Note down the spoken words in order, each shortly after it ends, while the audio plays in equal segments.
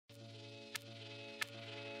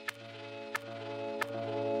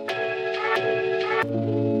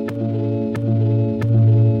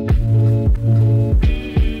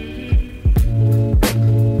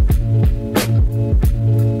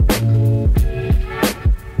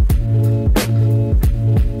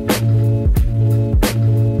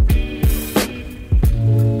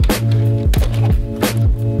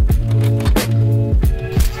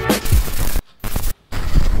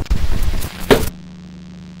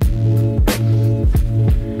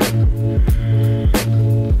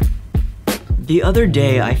The other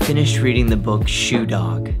day, I finished reading the book Shoe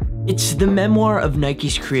Dog. It's the memoir of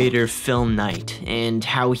Nike's creator Phil Knight and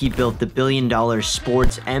how he built the billion-dollar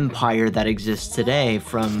sports empire that exists today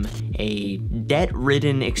from a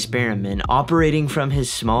debt-ridden experiment operating from his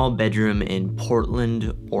small bedroom in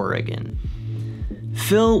Portland, Oregon.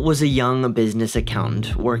 Phil was a young business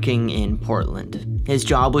accountant working in Portland. His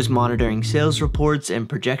job was monitoring sales reports and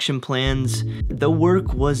projection plans. The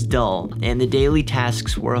work was dull, and the daily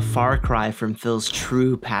tasks were a far cry from Phil's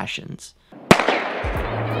true passions.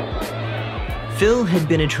 Phil had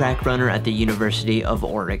been a track runner at the University of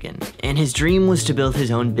Oregon, and his dream was to build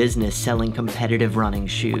his own business selling competitive running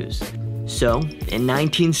shoes. So, in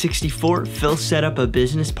 1964, Phil set up a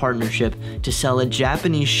business partnership to sell a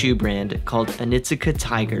Japanese shoe brand called Onitsuka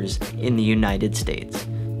Tigers in the United States.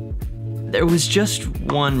 There was just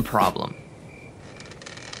one problem.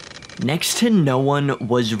 Next to no one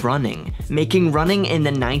was running, making running in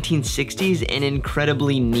the 1960s an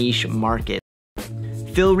incredibly niche market.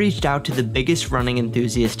 Phil reached out to the biggest running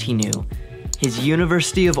enthusiast he knew, his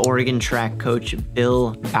University of Oregon track coach,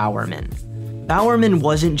 Bill Bowerman. Bowerman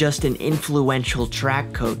wasn't just an influential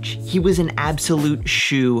track coach, he was an absolute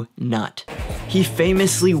shoe nut. He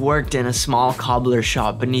famously worked in a small cobbler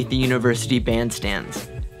shop beneath the university bandstands.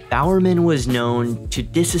 Bowerman was known to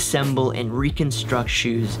disassemble and reconstruct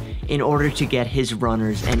shoes in order to get his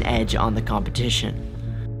runners an edge on the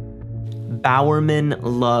competition. Bowerman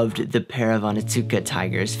loved the pair of Onitsuka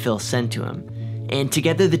Tigers Phil sent to him, and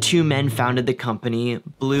together the two men founded the company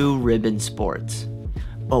Blue Ribbon Sports.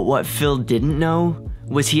 But what Phil didn't know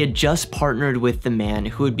was he had just partnered with the man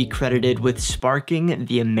who would be credited with sparking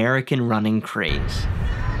the American running craze.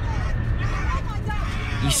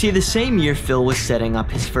 You see, the same year Phil was setting up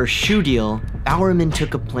his first shoe deal, Bowerman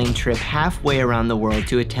took a plane trip halfway around the world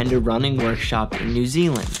to attend a running workshop in New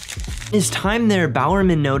Zealand. In his time there,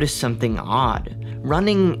 Bowerman noticed something odd.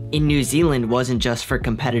 Running in New Zealand wasn't just for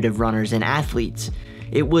competitive runners and athletes.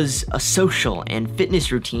 It was a social and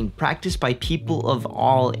fitness routine practiced by people of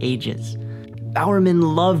all ages. Bowerman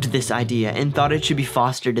loved this idea and thought it should be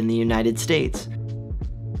fostered in the United States.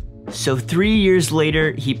 So 3 years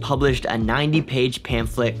later, he published a 90-page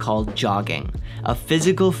pamphlet called Jogging, a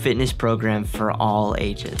physical fitness program for all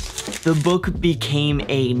ages. The book became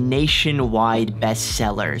a nationwide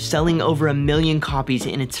bestseller, selling over 1 million copies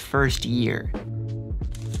in its first year.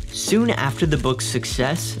 Soon after the book's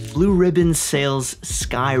success, Blue Ribbon's sales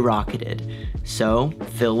skyrocketed. So,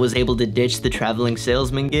 Phil was able to ditch the traveling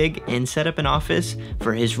salesman gig and set up an office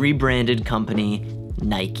for his rebranded company,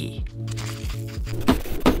 Nike.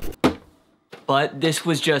 But this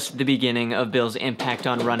was just the beginning of Bill's impact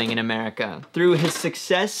on running in America. Through his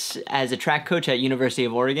success as a track coach at University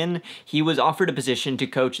of Oregon, he was offered a position to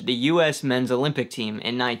coach the U.S. men's Olympic team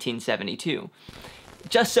in 1972. It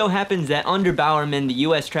just so happens that under Bowerman, the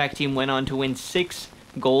U.S. track team went on to win 6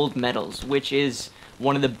 gold medals, which is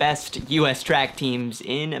one of the best U.S. track teams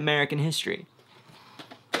in American history.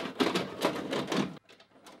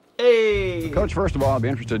 Hey! Coach, first of all, I'd be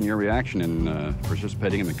interested in your reaction in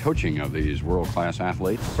participating in the coaching of these world-class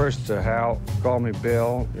athletes. First to Hal, call me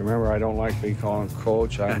Bill. Remember, I don't like to be called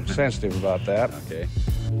Coach. I'm sensitive about that. Okay.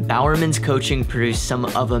 Bowerman's coaching produced some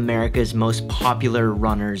of America's most popular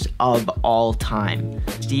runners of all time.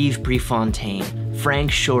 Steve Prefontaine,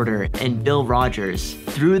 Frank Shorter, and Bill Rogers.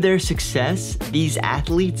 Through their success, these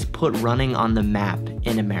athletes put running on the map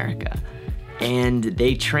in America. And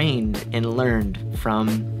they trained and learned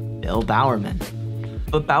from Bill Bowerman.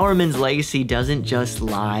 But Bowerman's legacy doesn't just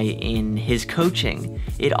lie in his coaching,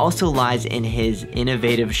 it also lies in his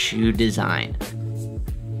innovative shoe design.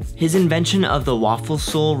 His invention of the waffle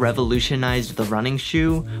sole revolutionized the running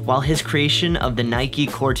shoe, while his creation of the Nike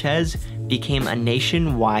Cortez became a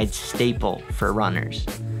nationwide staple for runners.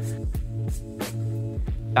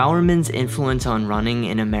 Bowerman's influence on running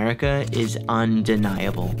in America is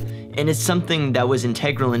undeniable. And it's something that was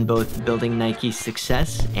integral in both building Nike's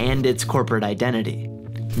success and its corporate identity.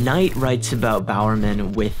 Knight writes about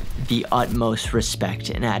Bowerman with the utmost respect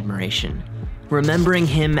and admiration, remembering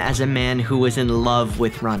him as a man who was in love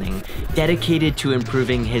with running, dedicated to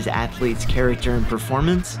improving his athletes' character and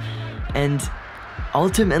performance, and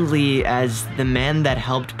ultimately as the man that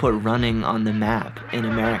helped put running on the map in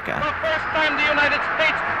America. For the first time the United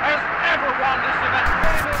States has ever won this event.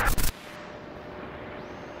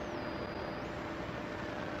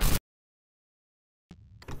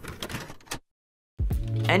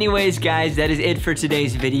 Anyways, guys, that is it for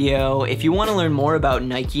today's video. If you want to learn more about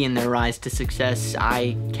Nike and their rise to success,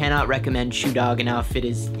 I cannot recommend Shoe Dog enough. It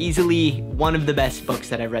is easily one of the best books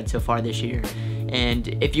that I've read so far this year. And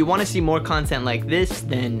if you want to see more content like this,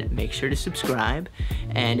 then make sure to subscribe.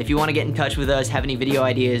 And if you want to get in touch with us, have any video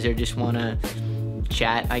ideas, or just want to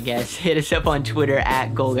chat, I guess, hit us up on Twitter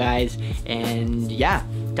 @GoalGuys. And yeah,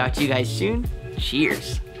 talk to you guys soon.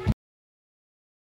 Cheers.